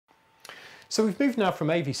So we've moved now from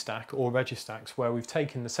AV-Stack or Registax, where we've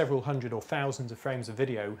taken the several hundred or thousands of frames of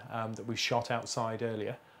video that we shot outside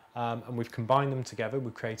earlier, and we've combined them together.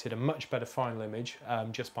 We've created a much better final image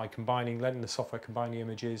just by letting the software combine the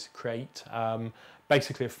images, create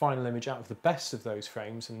basically a final image out of the best of those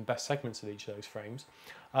frames and best segments of each of those frames.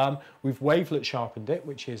 We've wavelet sharpened it,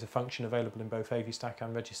 which is a function available in both AV-Stack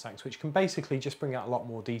and Registax, which can basically just bring out a lot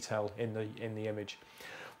more detail in the image.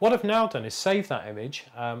 What I've now done is save that image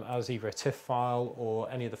as either a TIFF file or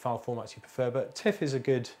any of the file formats you prefer, but TIFF is a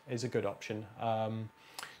good option.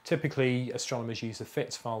 Typically, astronomers use the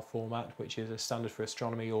FITS file format, which is a standard for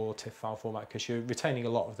astronomy, or TIFF file format, because you're retaining a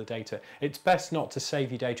lot of the data. It's best not to save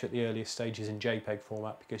your data at the earliest stages in JPEG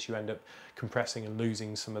format, because you end up compressing and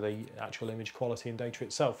losing some of the actual image quality and data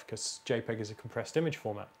itself, because JPEG is a compressed image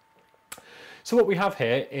format. So what we have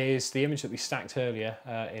here is the image that we stacked earlier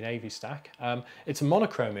in AV-Stack. It's a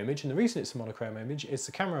monochrome image, and the reason it's a monochrome image is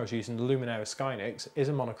the camera I was using, the Luminera Skynix, is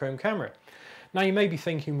a monochrome camera. Now you may be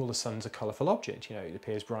thinking, well, the sun's a colourful object, you know, it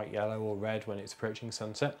appears bright yellow or red when it's approaching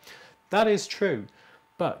sunset. That is true,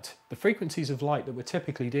 but the frequencies of light that we're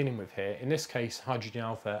typically dealing with here, in this case hydrogen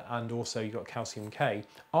alpha and also you've got calcium K,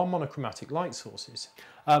 are monochromatic light sources.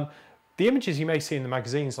 The images you may see in the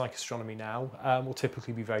magazines like Astronomy Now will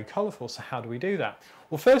typically be very colourful, so how do we do that?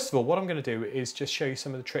 Well, first of all, what I'm going to do is just show you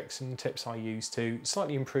some of the tricks and tips I use to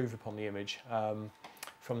slightly improve upon the image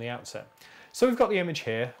from the outset. So we've got the image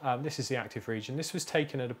here, this is the active region. This was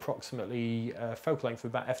taken at approximately focal length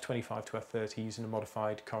of about f25 to f30 using a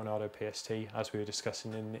modified Coronado PST, as we were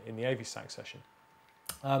discussing in the AV-Stack session.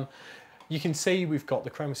 You can see we've got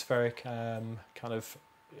the chromospheric kind of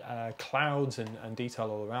clouds and detail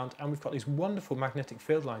all around, and we've got these wonderful magnetic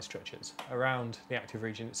field line structures around the active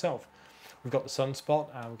region itself. We've got the sunspot,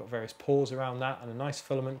 and we've got various pores around that and a nice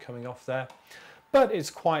filament coming off there, but it's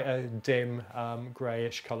quite a dim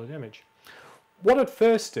greyish coloured image. What I'd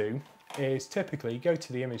first do is typically go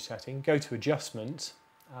to the image setting, go to adjustments,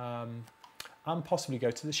 and possibly go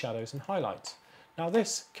to the shadows and highlights. Now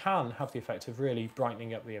this can have the effect of really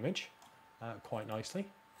brightening up the image quite nicely,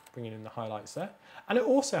 bringing in the highlights there, and it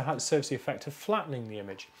also serves the effect of flattening the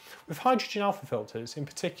image. With hydrogen alpha filters, in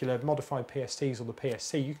particular modified PSTs or the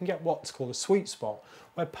PSC, you can get what's called a sweet spot,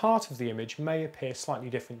 where part of the image may appear slightly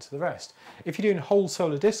different to the rest. If you're doing whole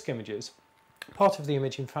solar disk images, part of the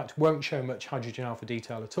image in fact won't show much hydrogen alpha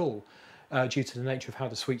detail at all, due to the nature of how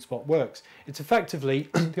the sweet spot works. It's effectively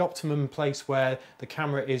the optimum place where the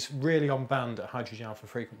camera is really on band at hydrogen alpha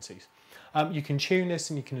frequencies. You can tune this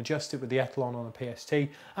and you can adjust it with the Echelon on a PST,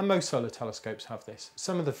 and most solar telescopes have this.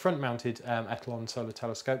 Some of the front-mounted Echelon solar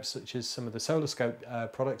telescopes, such as some of the Solar Scope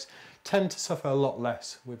products, tend to suffer a lot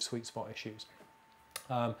less with sweet spot issues.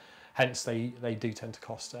 Hence they do tend to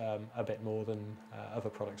cost a bit more than other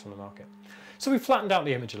products on the market. So we've flattened out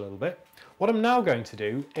the image a little bit. What I'm now going to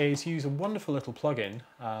do is use a wonderful little plugin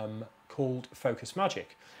called Focus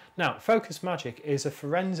Magic. Now, Focus Magic is a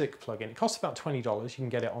forensic plugin. It costs about $20. You can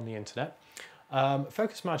get it on the internet.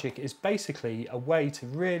 Focus Magic is basically a way to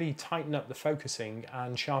really tighten up the focusing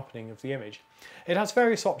and sharpening of the image. It has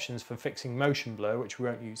various options for fixing motion blur, which we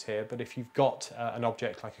won't use here, but if you've got an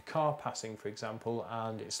object like a car passing, for example,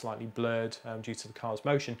 and it's slightly blurred due to the car's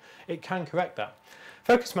motion, it can correct that.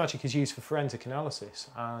 Focus Magic is used for forensic analysis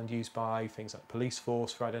and used by things like police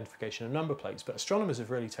force for identification of number plates, but astronomers have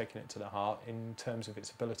really taken it to the heart in terms of its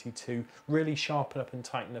ability to really sharpen up and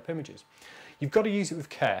tighten up images. You've got to use it with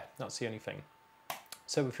care, that's the only thing.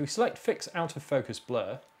 So if we select Fix Out of Focus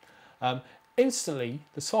Blur, instantly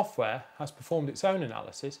the software has performed its own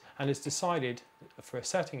analysis and has decided for a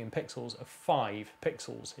setting in pixels of 5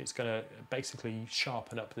 pixels it's going to basically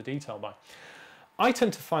sharpen up the detail by. I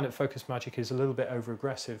tend to find that Focus Magic is a little bit over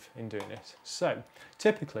aggressive in doing this. So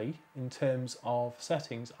typically in terms of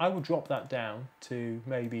settings I would drop that down to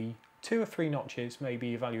maybe 2 or 3 notches,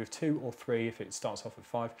 maybe a value of 2 or 3 if it starts off at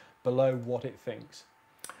 5, below what it thinks.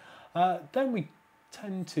 Then we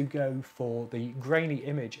tend to go for the grainy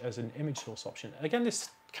image as an image source option. Again,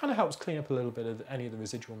 this kind of helps clean up a little bit of any of the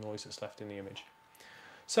residual noise that's left in the image.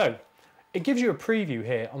 So it gives you a preview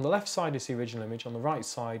here. On the left side is the original image, on the right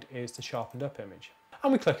side is the sharpened up image.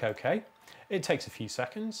 And we click OK. It takes a few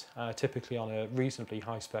seconds, typically on a reasonably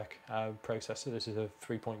high spec processor. This is a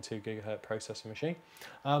 3.2 gigahertz processor machine.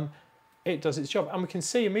 It does its job, and we can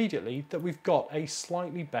see immediately that we've got a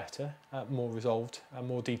slightly better, more resolved and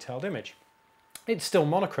more detailed image. It's still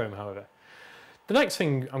monochrome, however. The next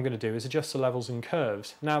thing I'm going to do is adjust the levels and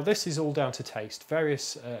curves. Now this is all down to taste.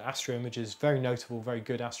 Various astro images, very notable, very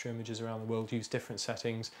good astro images around the world use different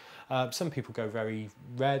settings. Some people go very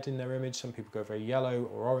red in their image, some people go very yellow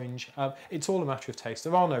or orange. It's all a matter of taste.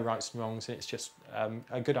 There are no rights and wrongs, and it's just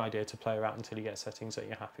a good idea to play around until you get settings that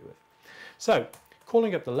you're happy with. So,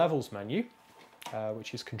 calling up the levels menu,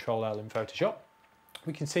 which is Control L in Photoshop,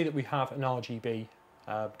 we can see that we have an RGB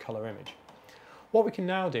colour image. What we can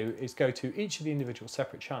now do is go to each of the individual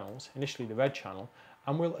separate channels, initially the red channel,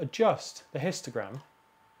 and we'll adjust the histogram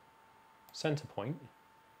centre point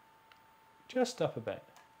just up a bit,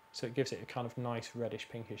 so it gives it a kind of nice reddish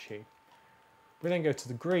pinkish hue. We then go to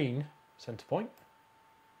the green centre point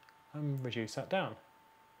and reduce that down,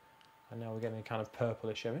 and now we're getting a kind of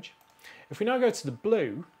purplish image. If we now go to the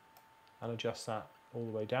blue and adjust that all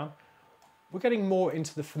the way down, we're getting more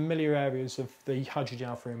into the familiar areas of the hydrogen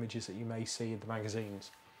alpha images that you may see in the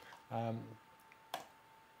magazines. And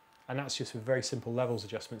that's just a very simple levels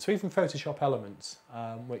adjustment. So even Photoshop Elements,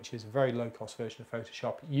 which is a very low cost version of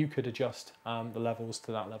Photoshop, you could adjust the levels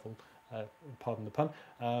to that level, pardon the pun,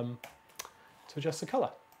 to adjust the colour.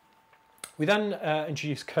 We then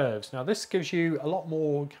introduce curves. Now this gives you a lot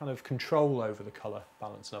more kind of control over the colour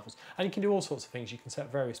balance levels, and you can do all sorts of things. You can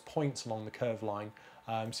set various points along the curve line,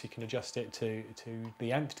 so you can adjust it to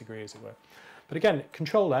the nth degree, as it were. But again,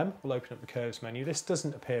 Control M will open up the curves menu. This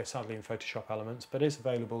doesn't appear sadly in Photoshop Elements, but is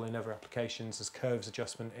available in other applications as curves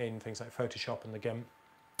adjustment in things like Photoshop and the GIMP,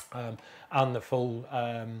 and the full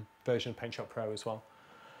version of PaintShop Pro as well.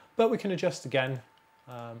 But we can adjust again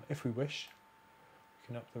if we wish. We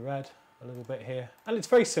can up the red a little bit here, and it's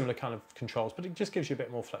very similar kind of controls, but it just gives you a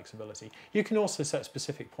bit more flexibility. You can also set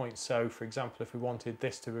specific points. So for example, if we wanted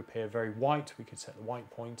this to appear very white, we could set the white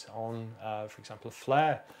point on for example a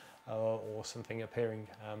flare or something appearing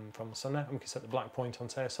from the sun there, and we could set the black point on,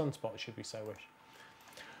 say, a sunspot should we so wish.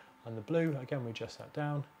 And the blue, again, we adjust that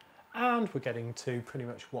down, and we're getting to pretty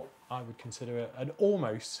much what I would consider an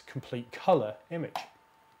almost complete colour image.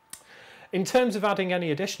 In terms of adding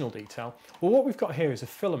any additional detail, well, what we've got here is a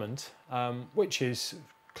filament, which is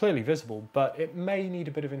clearly visible, but it may need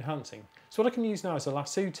a bit of enhancing. So what I can use now is a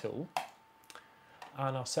lasso tool,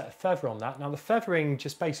 and I'll set a feather on that. Now the feathering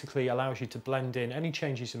just basically allows you to blend in any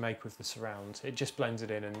changes you make with the surround. It just blends it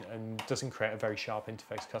in and doesn't create a very sharp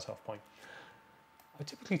interface cutoff point. I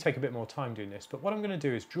typically take a bit more time doing this, but what I'm going to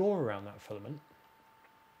do is draw around that filament,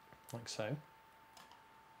 like so.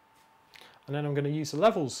 And then I'm going to use the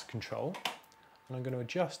levels control, and I'm going to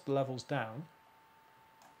adjust the levels down,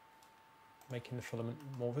 making the filament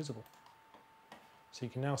more visible. So you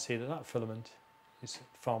can now see that that filament is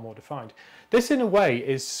far more defined. This in a way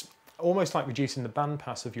is almost like reducing the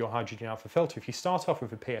bandpass of your hydrogen alpha filter. If you start off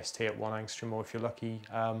with a PST at 1 angstrom, or if you're lucky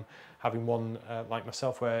having one like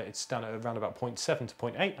myself where it's down at around about 0.7 to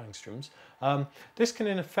 0.8 angstroms, this can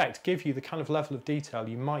in effect give you the kind of level of detail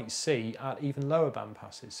you might see at even lower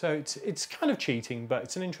bandpasses. So it's kind of cheating, but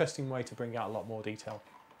it's an interesting way to bring out a lot more detail.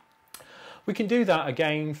 We can do that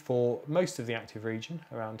again for most of the active region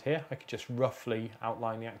around here. I could just roughly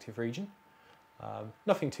outline the active region.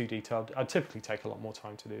 Nothing too detailed. I'd typically take a lot more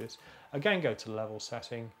time to do this. Again, go to the level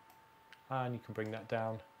setting, and you can bring that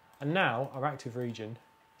down. And now our active region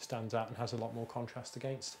stands out and has a lot more contrast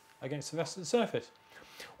against the rest of the surface.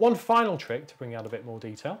 One final trick to bring out a bit more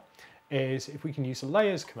detail is if we can use the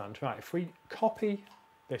layers command. Right, if we copy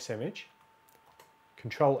this image,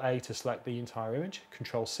 Control A to select the entire image,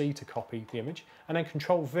 Control C to copy the image, and then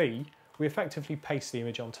Control V, we effectively paste the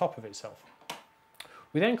image on top of itself.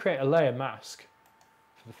 We then create a layer mask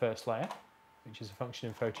for the first layer, which is a function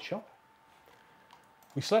in Photoshop.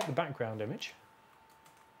 We select the background image.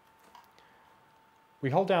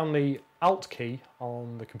 We hold down the Alt key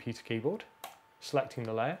on the computer keyboard, selecting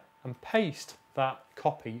the layer, and paste that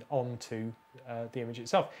copy onto the image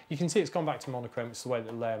itself. You can see it's gone back to monochrome. It's the way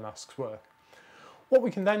that the layer masks work. What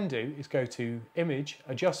we can then do is go to Image,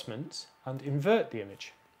 Adjustments, and invert the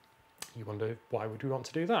image. You wonder, why would we want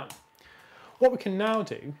to do that? What we can now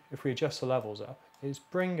do, if we adjust the levels up, is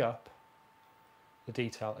bring up the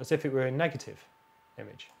detail as if it were a negative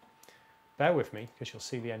image. Bear with me, because you'll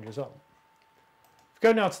see the end result. If we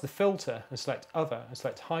go now to the filter and select Other and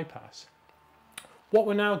select High Pass, what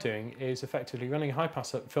we're now doing is effectively running a high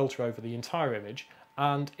pass filter over the entire image,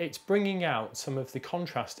 and it's bringing out some of the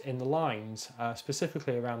contrast in the lines,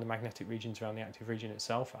 specifically around the magnetic regions around the active region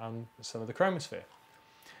itself and some of the chromosphere.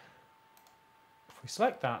 If we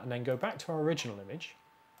select that and then go back to our original image,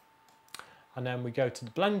 and then we go to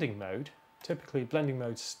the blending mode, typically blending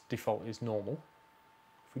mode's default is normal.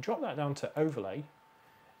 If we drop that down to overlay,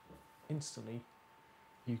 instantly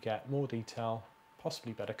you get more detail,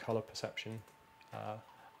 possibly better colour perception,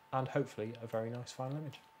 and hopefully a very nice final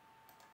image.